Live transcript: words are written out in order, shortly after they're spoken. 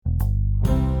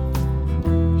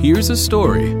Here's a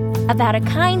story about a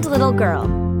kind little girl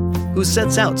who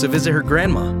sets out to visit her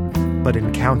grandma, but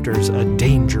encounters a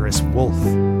dangerous wolf.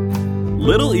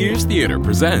 Little Ears Theater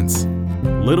presents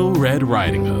Little Red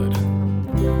Riding Hood.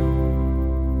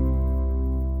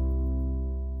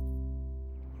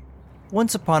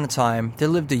 Once upon a time, there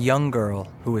lived a young girl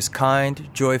who was kind,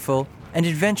 joyful, and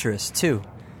adventurous, too.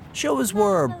 She always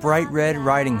wore a bright red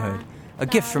riding hood, a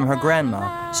gift from her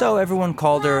grandma, so everyone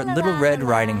called her Little Red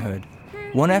Riding Hood.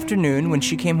 One afternoon, when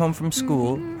she came home from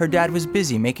school, her dad was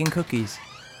busy making cookies.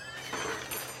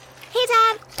 Hey,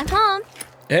 Dad, I'm home.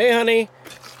 Hey, honey.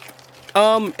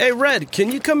 Hey, Red,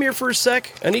 can you come here for a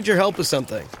sec? I need your help with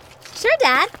something. Sure,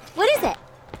 Dad. What is it?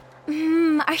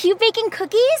 Are you baking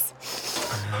cookies?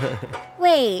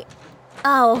 Wait.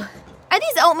 Oh, are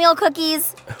these oatmeal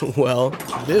cookies? Well,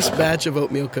 this batch of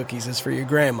oatmeal cookies is for your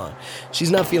grandma. She's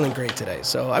not feeling great today,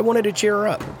 so I wanted to cheer her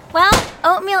up. Well,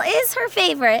 oatmeal is her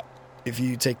favorite. If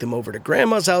you take them over to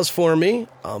Grandma's house for me,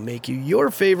 I'll make you your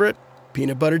favorite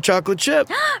peanut butter chocolate chip.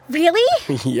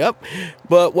 Really? Yep.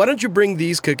 But why don't you bring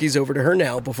these cookies over to her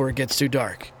now before it gets too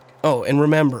dark? Oh, and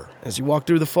remember, as you walk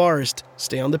through the forest,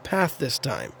 stay on the path this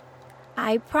time.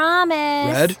 I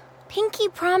promise. Red? Pinky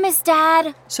promise,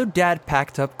 Dad. So Dad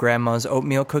packed up Grandma's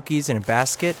oatmeal cookies in a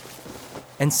basket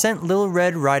and sent Little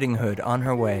Red Riding Hood on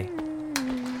her way.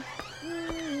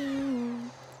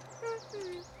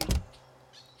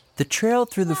 The trail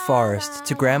through the forest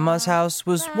to Grandma's house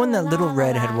was one that Little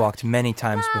Red had walked many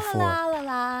times before.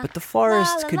 But the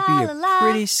forest could be a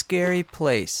pretty scary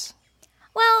place.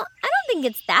 Well, I don't think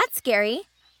it's that scary.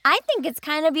 I think it's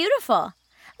kind of beautiful.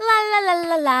 La la la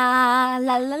la la,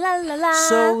 la la la la la.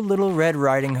 So Little Red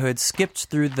Riding Hood skipped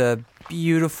through the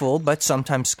beautiful but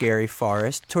sometimes scary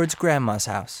forest towards Grandma's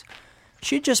house.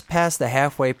 She had just passed the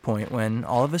halfway point when,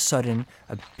 all of a sudden,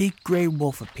 a big gray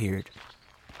wolf appeared.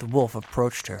 The wolf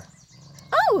approached her.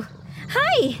 Oh,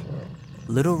 hi.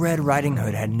 Little Red Riding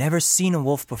Hood had never seen a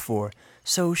wolf before,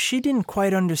 so she didn't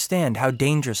quite understand how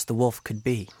dangerous the wolf could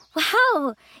be.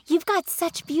 Wow, you've got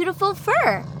such beautiful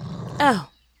fur. Oh,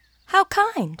 how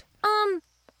kind.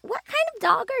 What kind of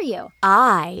dog are you?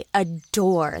 I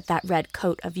adore that red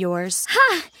coat of yours.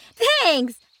 Ha,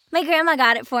 thanks. My grandma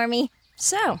got it for me.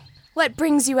 So, what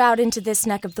brings you out into this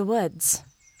neck of the woods?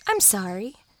 I'm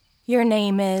sorry. Your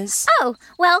name is? Oh,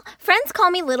 well, friends call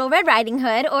me Little Red Riding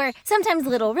Hood, or sometimes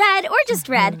Little Red, or just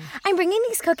Red. I'm bringing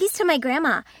these cookies to my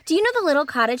grandma. Do you know the little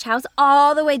cottage house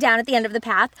all the way down at the end of the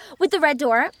path with the red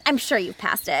door? I'm sure you've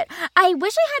passed it. I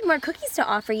wish I had more cookies to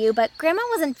offer you, but Grandma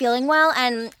wasn't feeling well,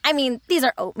 and, these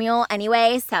are oatmeal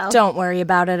anyway, so... Don't worry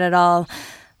about it at all.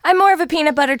 I'm more of a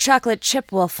peanut butter chocolate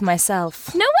chip wolf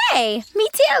myself. No way! Me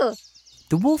too!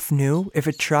 The wolf knew if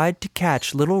it tried to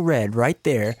catch Little Red right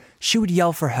there, she would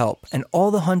yell for help, and all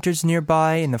the hunters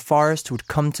nearby in the forest would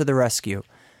come to the rescue.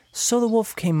 So the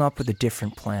wolf came up with a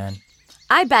different plan.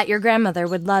 I bet your grandmother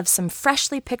would love some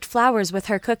freshly picked flowers with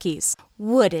her cookies.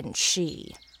 Wouldn't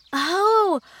she?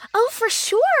 Oh, for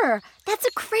sure. That's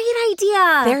a great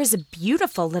idea. There's a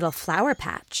beautiful little flower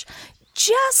patch,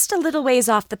 just a little ways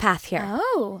off the path here.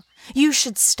 Oh. You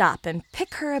should stop and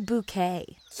pick her a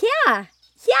bouquet. Yeah,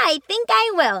 I think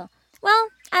I will. Well,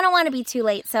 I don't want to be too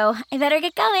late, so I better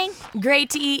get going. Great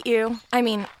to eat you.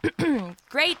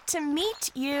 Great to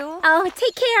meet you. Oh,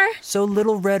 take care. So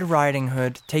Little Red Riding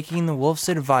Hood, taking the wolf's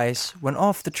advice, went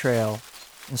off the trail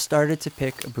and started to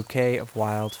pick a bouquet of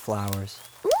wild flowers.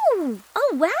 Ooh,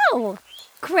 oh wow.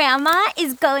 Grandma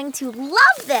is going to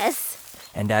love this.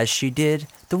 And as she did,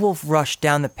 the wolf rushed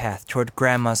down the path toward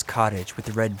Grandma's cottage with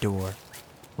the red door.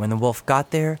 When the wolf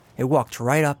got there, it walked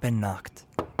right up and knocked.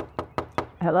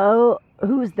 Hello?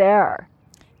 Who's there?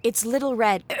 It's Little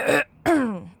Red.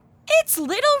 It's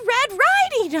Little Red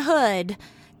Riding Hood.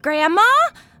 Grandma,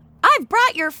 I've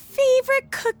brought your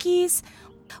favorite cookies.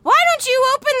 Why don't you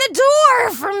open the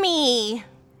door for me?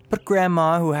 But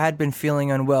Grandma, who had been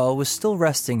feeling unwell, was still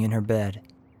resting in her bed.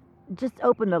 Just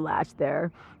open the latch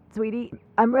there. Sweetie,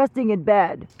 I'm resting in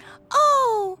bed.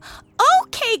 Oh,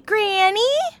 okay, Granny.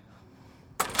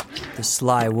 The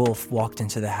sly wolf walked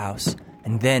into the house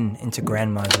and then into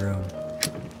Grandma's room.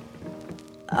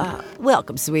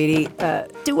 Welcome, sweetie.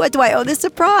 To what do I owe this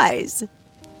surprise?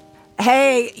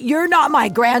 Hey, you're not my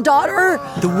granddaughter?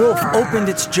 The wolf opened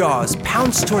its jaws,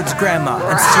 pounced towards Grandma,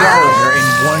 and swallowed her in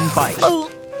one bite.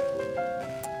 Oh.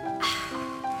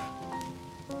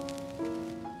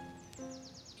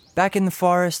 Back in the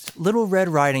forest, Little Red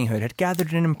Riding Hood had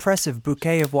gathered an impressive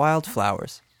bouquet of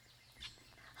wildflowers.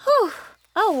 Whew.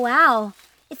 Oh, wow.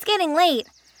 It's getting late.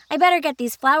 I better get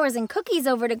these flowers and cookies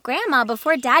over to Grandma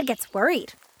before Dad gets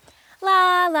worried.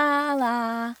 La, la,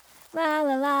 la. La,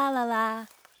 la, la, la, la.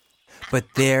 But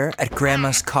there, at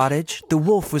Grandma's cottage, the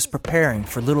wolf was preparing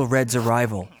for Little Red's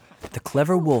arrival. The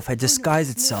clever wolf had disguised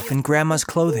itself in Grandma's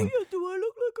clothing.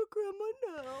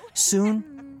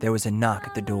 Soon, there was a knock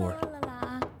at the door.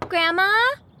 Grandma?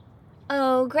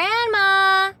 Oh,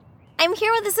 Grandma. I'm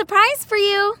here with a surprise for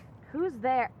you. Who's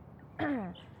there?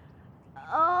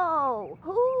 Oh,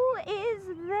 who is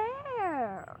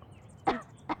there?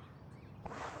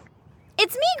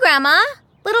 It's me, Grandma.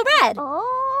 Little Red.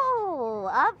 Oh,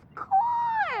 of course.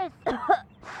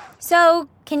 So,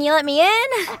 can you let me in?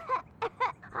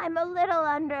 I'm a little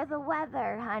under the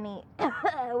weather, honey,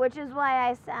 which is why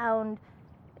I sound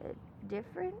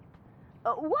different.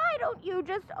 Why don't you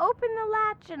just open the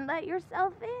latch and let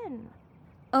yourself in?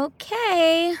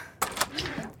 Okay.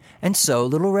 And so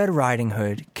Little Red Riding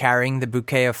Hood, carrying the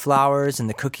bouquet of flowers and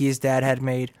the cookies Dad had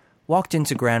made, walked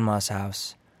into Grandma's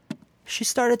house. She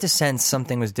started to sense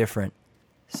something was different.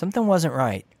 Something wasn't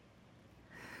right.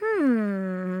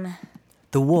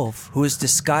 The wolf, who was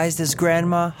disguised as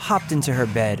Grandma, hopped into her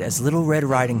bed as Little Red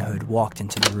Riding Hood walked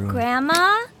into the room.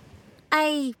 Grandma,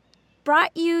 I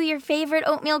brought you your favorite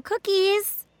oatmeal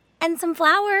cookies and some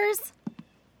flowers.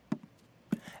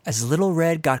 As Little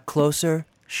Red got closer,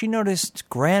 she noticed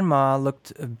Grandma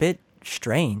looked a bit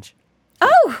strange.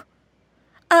 Oh!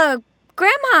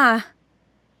 Grandma!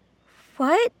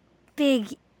 What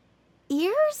big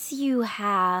ears you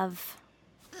have.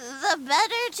 The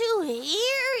better to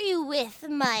hear you with,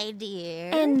 my dear.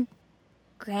 And,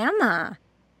 Grandma,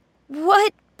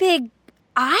 what big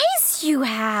eyes you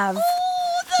have.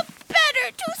 Oh, the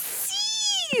better to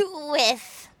see you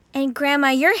with. And, Grandma,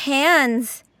 your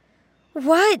hands.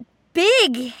 What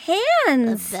big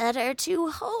hands. The better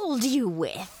to hold you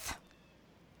with.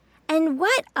 And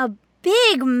what a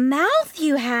big mouth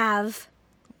you have.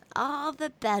 All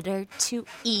the better to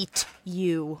eat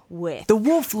you with. The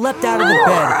wolf leapt out of the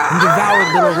bed and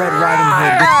devoured Little Red Riding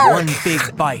Hood with one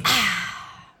big bite.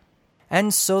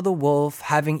 And so the wolf,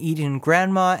 having eaten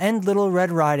Grandma and Little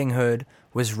Red Riding Hood,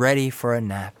 was ready for a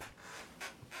nap.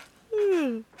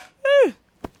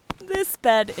 This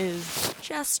bed is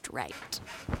just right.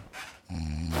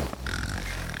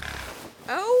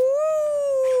 Oh!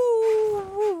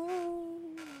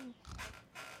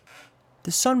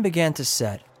 The sun began to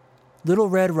set. Little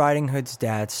Red Riding Hood's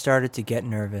dad started to get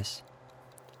nervous.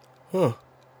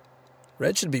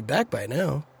 Red should be back by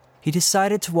now. He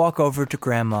decided to walk over to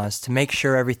Grandma's to make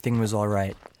sure everything was all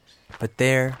right. But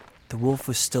there, the wolf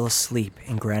was still asleep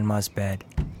in Grandma's bed.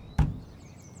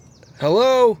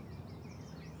 Hello?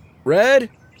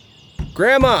 Red?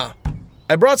 Grandma,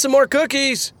 I brought some more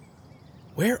cookies.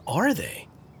 Where are they?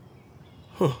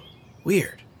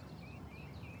 Weird.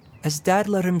 As Dad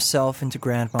let himself into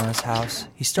Grandma's house,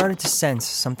 he started to sense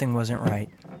something wasn't right.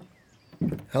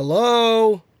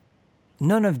 Hello?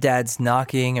 None of Dad's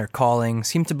knocking or calling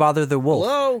seemed to bother the wolf,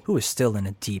 Hello? who was still in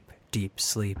a deep, deep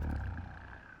sleep.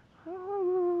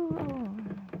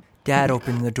 Dad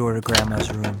opened the door to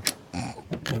Grandma's room.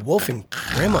 A wolf in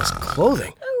Grandma's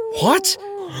clothing. What?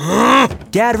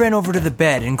 Dad ran over to the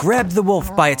bed and grabbed the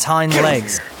wolf by its hind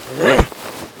legs.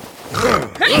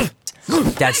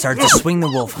 Dad started to swing the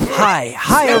wolf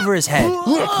high over his head.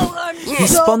 He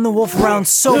spun the wolf around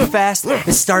so fast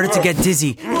it started to get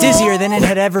dizzy, dizzier than it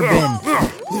had ever been.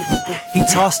 He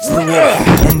tossed the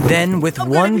wolf, and then with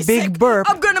one big burp,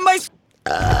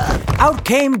 out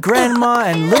came Grandma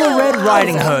and Little Red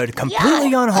Riding Hood,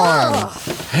 completely unharmed.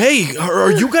 Hey,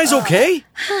 are you guys okay?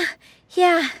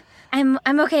 Yeah, I'm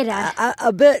okay, Dad.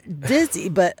 A bit dizzy,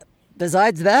 but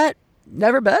besides that,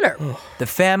 never better. The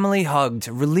family hugged,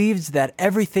 relieved that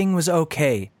everything was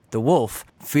okay. The wolf,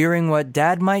 fearing what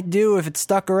Dad might do if it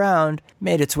stuck around,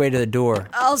 made its way to the door.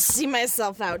 I'll see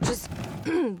myself out. Just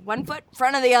 1 foot in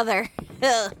front of the other.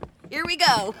 Here we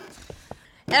go.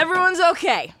 Everyone's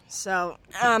okay, so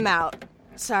I'm out.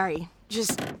 Sorry,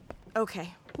 just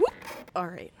okay. Whoop. All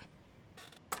right.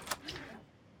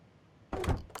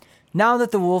 Now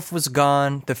that the wolf was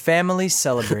gone, the family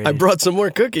celebrated. I brought some more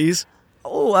cookies.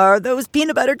 Oh, are those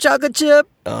peanut butter chocolate chip?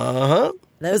 Uh-huh.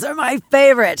 Those are my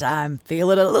favorite. I'm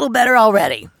feeling a little better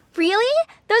already. Really?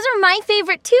 Those are my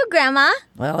favorite too, Grandma.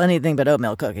 Well, anything but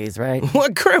oatmeal cookies, right?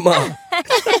 What, Grandma?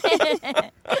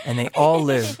 And they all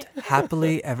lived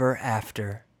happily ever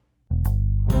after.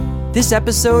 This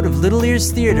episode of Little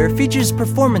Ears Theater features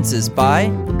performances by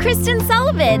Kristen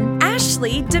Sullivan,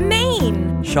 Ashley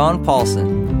Demain, Sean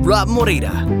Paulson, Rob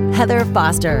Morita. Heather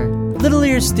Foster. Little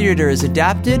Ears Theater is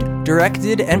adapted,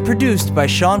 directed, and produced by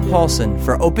Sean Paulson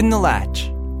for Open the Latch.